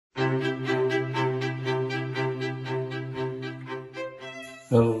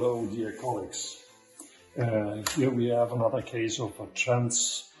Hello, dear colleagues. Here we have another case of a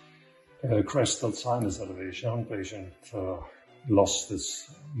transcrestal sinus elevation. Patient lost his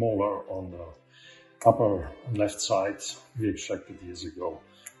molar on the upper left side. We extracted years ago,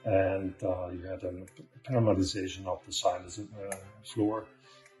 and he had a parameterization of the sinus floor.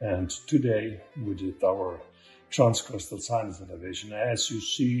 And today we did our transcrestal sinus elevation. As you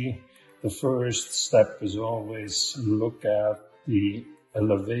see, the first step is always look at the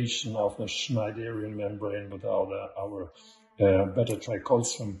elevation of the Schneiderian membrane with our beta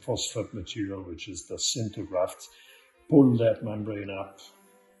tricolstrum phosphate material, which is the SynthoGraft. Pull that membrane up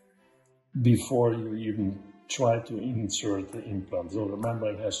before you even try to insert the implant. So the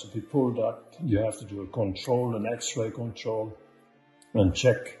membrane has to be pulled up. You have to do a control, an X-ray control, and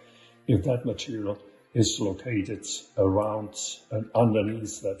check if that material is located around and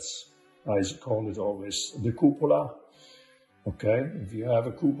underneath. That's, I call it always, the cupola. Okay, if you have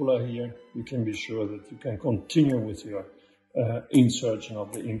a cupola here, you can be sure that you can continue with your insertion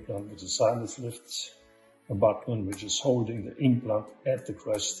of the implant with the Sinus Lift Abutment, which is holding the implant at the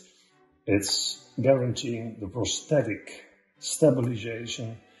crest. It's guaranteeing the prosthetic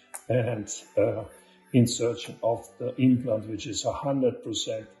stabilization and insertion of the implant, which is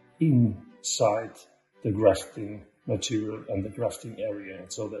 100% inside the grafting material and the grafting area.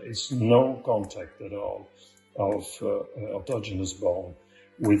 And so there is no contact at all of autogenous bone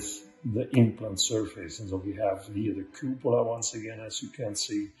with the implant surface. And so we have here the cupola once again, as you can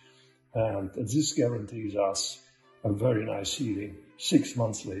see, and this guarantees us a very nice healing. 6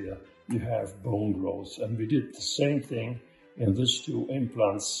 months later, you have bone growth. And we did the same thing in these two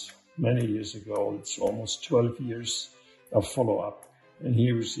implants many years ago. It's almost 12 years of follow-up. And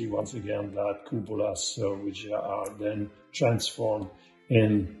here we see once again that cupolas, which are then transformed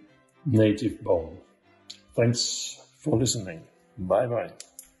in native bone. Thanks for listening. Bye-bye.